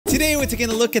Today we're taking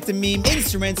a look at the meme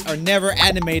instruments are never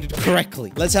animated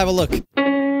correctly. Let's have a look.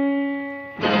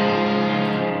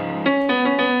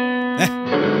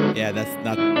 Yeah, those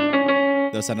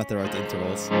are not the right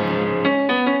intervals.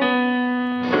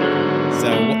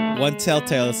 So one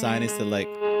telltale sign is to like,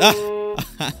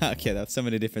 okay, that's so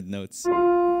many different notes.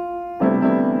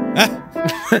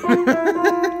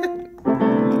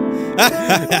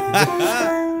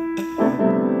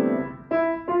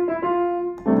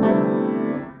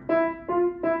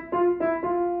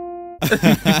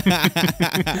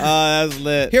 Oh, that's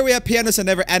lit. Here we have pianos are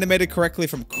never animated correctly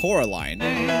from Coraline.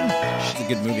 It's a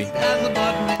good movie.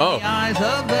 Oh.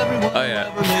 Oh,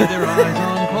 yeah.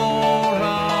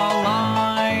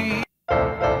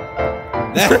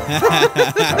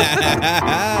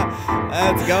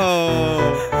 Let's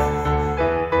go.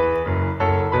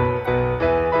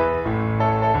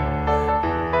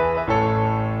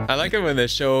 I like it when they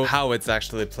show how it's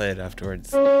actually played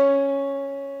afterwards.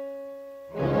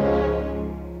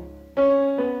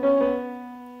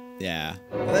 Yeah,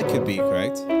 well, that could be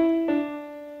correct.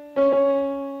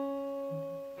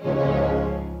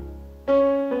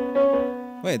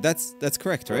 Wait, that's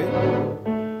correct, right?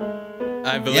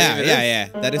 I believe it is. Yeah,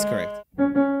 that is correct.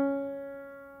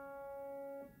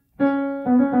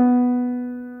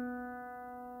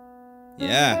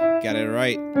 Yeah, got it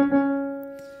right.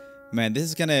 Man, this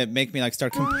is gonna make me like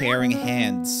start comparing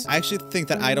hands. I actually think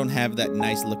that I don't have that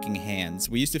nice looking hands.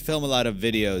 We used to film a lot of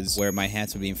videos where my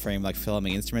hands would be in frame like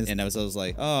filming instruments, and I was always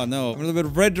like, oh no, I'm a little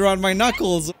bit red around my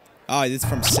knuckles. Oh, this is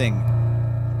from Sing.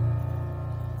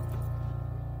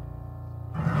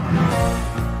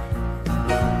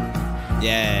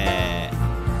 Yeah.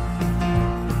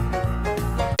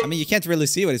 I mean, you can't really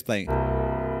see what he's playing.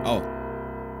 Oh.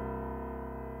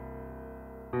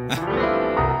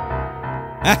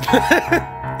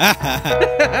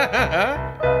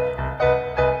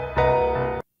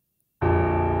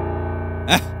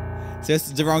 So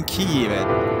it's the wrong key even.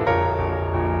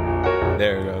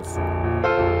 There it goes.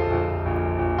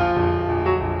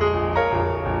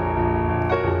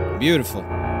 Beautiful.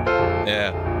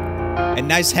 Yeah. And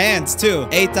nice hands too.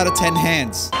 8 out of 10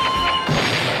 hands.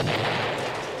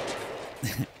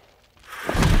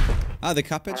 Oh, the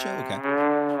Cuphead show? Okay.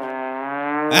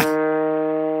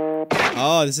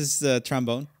 Oh, this is the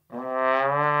trombone.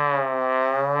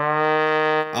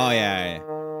 Oh, yeah.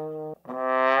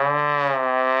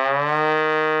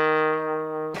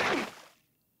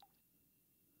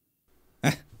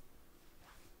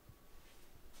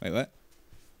 Wait, what?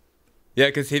 Yeah,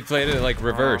 because he played it like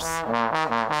reverse.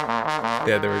 Yeah,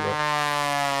 there we go.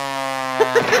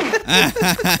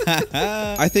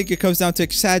 I think it comes down to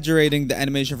exaggerating the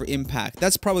animation for impact.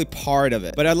 That's probably part of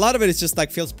it. But a lot of it is just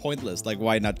like feels pointless. Like,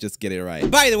 why not just get it right?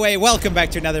 By the way, welcome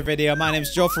back to another video. My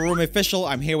name's Joe for RoomieOfficial.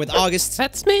 I'm here with August.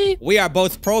 That's me. We are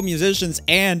both pro musicians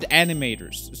and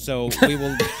animators. So we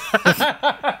will...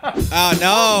 Oh,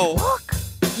 no. Look,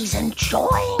 he's enjoying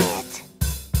it.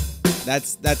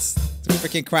 That's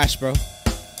freaking Crash, bro.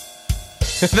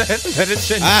 That is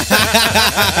shit.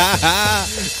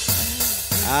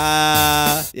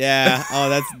 Yeah. Oh,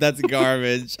 that's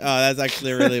garbage. Oh, that's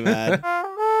actually really bad.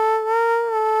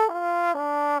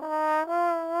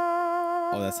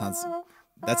 Oh, that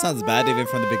sounds bad even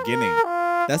from the beginning.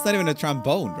 That's not even a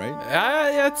trombone, right?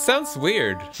 Yeah, it sounds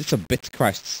weird. It's a bit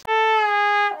crushed.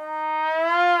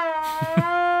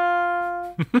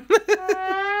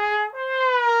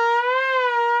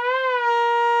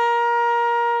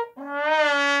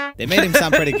 They made him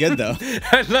sound pretty good, though.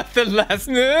 I love the last.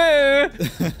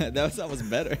 That was almost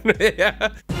better. Yeah.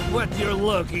 What you're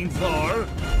looking for?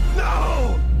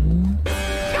 No!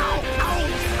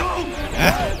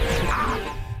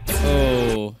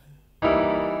 Oh.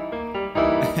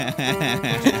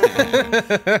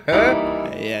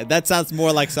 Yeah, that sounds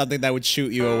more like something that would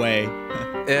shoot you away.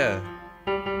 Yeah.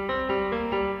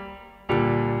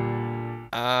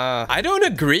 I don't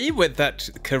agree with that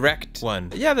correct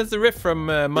one. Yeah, there's a riff from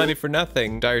Money for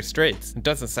Nothing, Dire Straits. It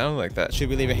doesn't sound like that. Should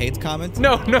we leave a hate comment?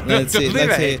 No, Let's don't see, leave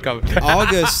let's a see. hate comment.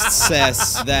 August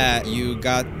says that you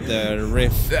got the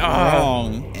riff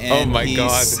wrong, and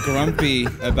he's grumpy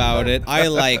about it. I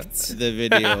liked the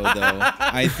video, though.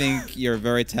 I think you're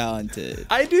very talented.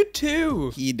 I do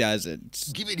too. He doesn't.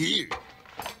 Give it here.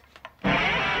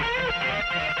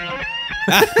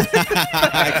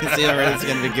 I can see already it's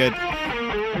gonna be good.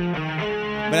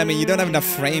 But I mean, you don't have enough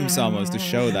frames almost to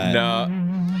show that. No.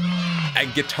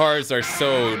 And guitars are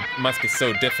must be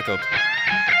so difficult.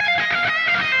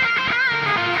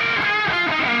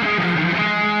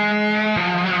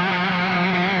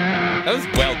 That was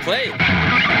well played.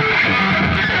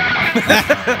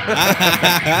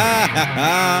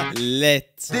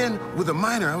 Lit. Then with a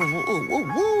minor, I went, whoa, whoa,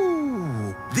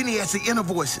 whoa. Then he has the inner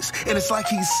voices, and it's like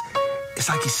he's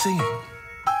singing.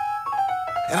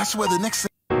 And I swear the next thing.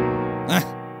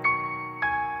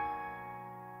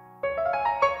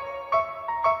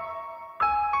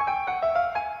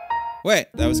 Wait,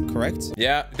 that was correct?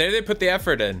 Yeah, they put the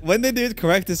effort in. When they do it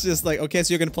correct, it's just like, okay,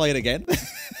 so you're gonna play it again?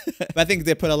 But I think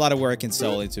they put a lot of work and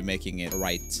soul into making it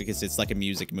right, because it's like a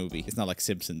music movie. It's not like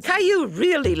Simpsons. Caillou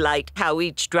really liked how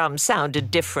each drum sounded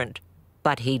different,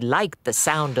 but he liked the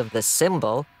sound of the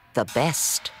cymbal the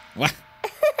best. What?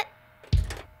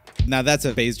 Now that's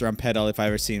a bass drum pedal if I've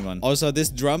ever seen one. Also, this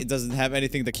drum, it doesn't have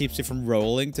anything that keeps it from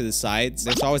rolling to the sides.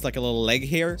 There's always like a little leg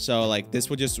here. So like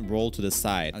this would just roll to the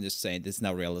side. I'm just saying, this is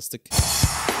not realistic.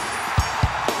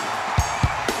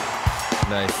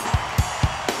 Nice.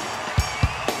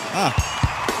 Ah.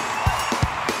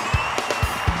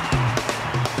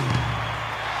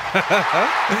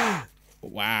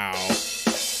 Wow.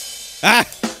 Ah!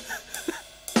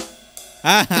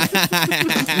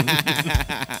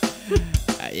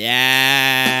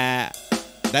 Yeah.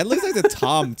 That looks like the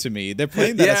tom to me. They're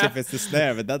playing that as if it's the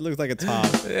snare, but that looks like a tom.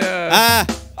 Yeah. Ah!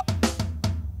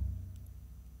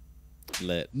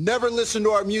 Lit. Never listen to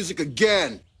our music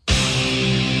again.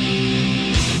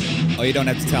 Oh, you don't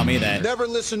have to tell me that. Never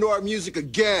listen to our music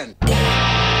again.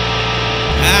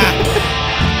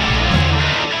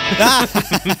 Ah!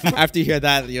 After you hear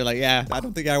that, you're like, yeah, I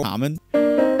don't think I want common.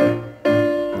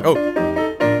 Oh.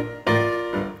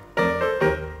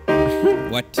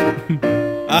 What?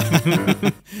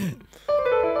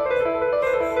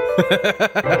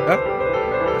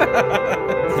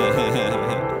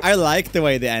 I like the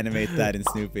way they animate that in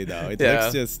Snoopy, though. It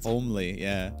looks just homely,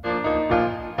 yeah.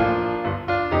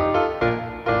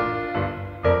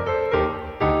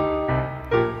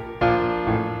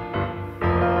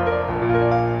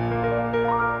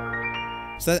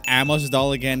 Is that Amos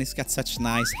doll again? He's got such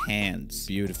nice hands.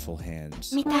 Beautiful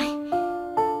hands.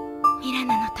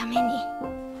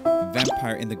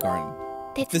 Vampire in the Garden.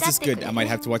 If this is good, I might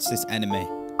have to watch this anime.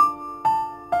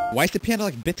 Why is the piano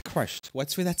like bit crushed?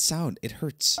 What's with that sound? It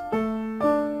hurts.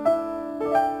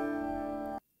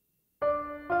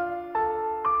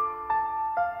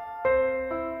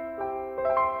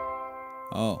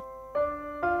 Oh.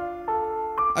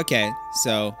 Okay,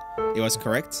 so it was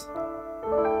correct.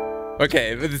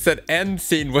 Okay, it said end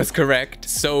scene was correct,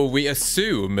 so we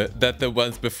assume that the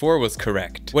ones before was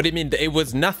correct. What do you mean? It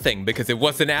was nothing because it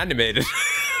wasn't animated.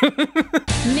 Mix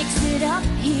it up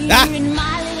here in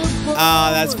my little bowl.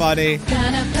 Ah, that's funny.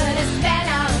 Gonna put a spell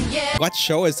on you. What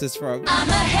show is this from? I'm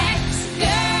a hex girl,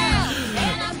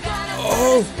 and I'm gonna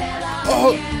put a spell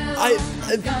on you.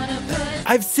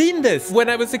 I've seen this. When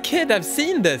I was a kid, I've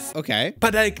seen this. Okay.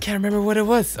 But I can't remember what it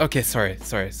was. Okay, sorry.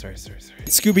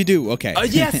 Scooby-Doo, okay. Oh,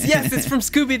 yes, it's from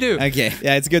Scooby-Doo. Okay,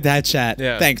 yeah, it's good to have chat.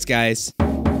 Yeah. Thanks, guys.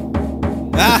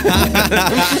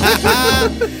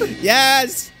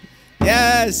 Yes!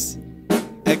 Yes!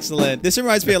 Excellent. This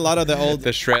reminds me a lot of the old...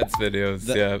 The Shreds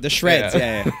videos, yeah. The Shreds,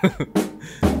 yeah.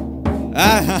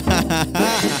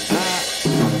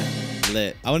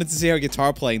 Lit. I wanted to see her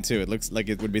guitar playing too. It looks like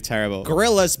it would be terrible.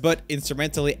 Gorillas, but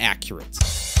instrumentally accurate.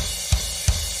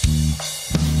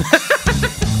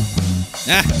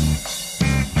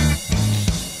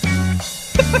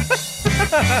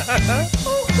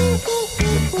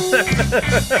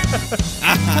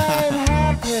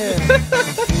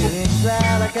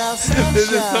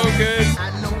 This is so good.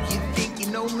 I know you think you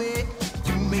know me.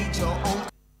 You made your own.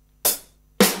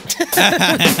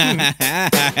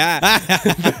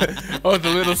 Oh, the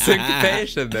little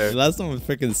syncopation there. The last one was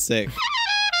freaking sick.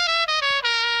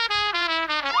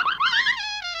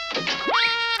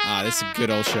 Ah, this is a good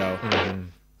old show.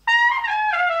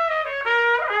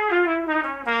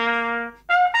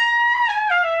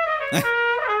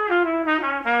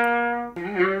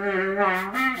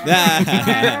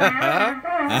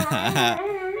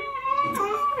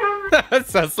 That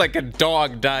sounds like a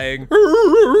dog dying.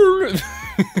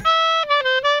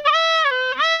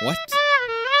 What?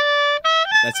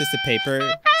 That's just a paper.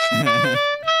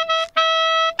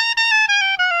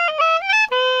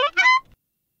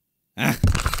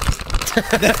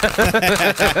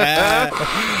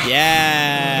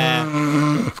 Yeah.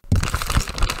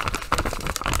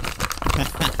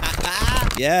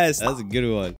 Yes, that's a good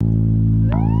one.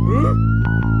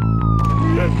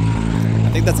 I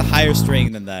think that's a higher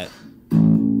string than that.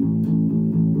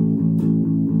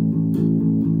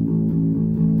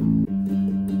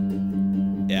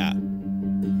 Yeah.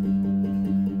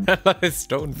 I love his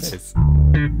stone face.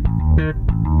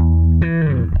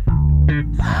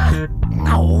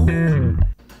 No.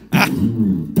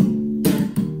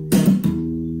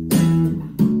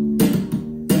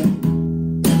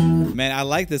 Man, I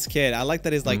like this kid. I like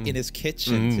that he's like in his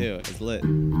kitchen too. It's lit.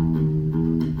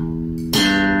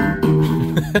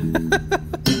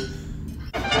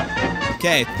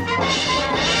 Okay.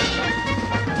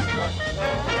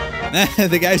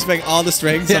 The guy's playing all the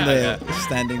strings on the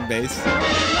standing bass.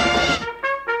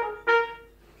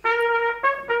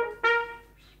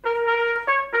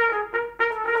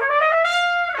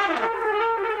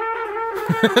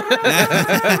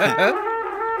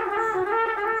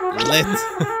 Lit.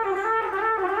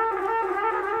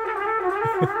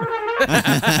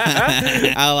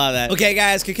 I love that. Okay,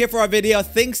 guys, click here for our video.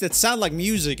 Things that sound like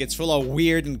music. It's full of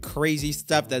weird and crazy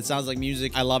stuff that sounds like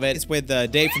music. I love it. It's with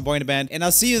Dave from Boy in the Band. And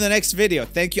I'll see you in the next video.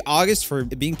 Thank you, August, for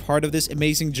being part of this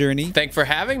amazing journey. Thanks for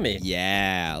having me.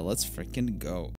 Yeah, let's freaking go.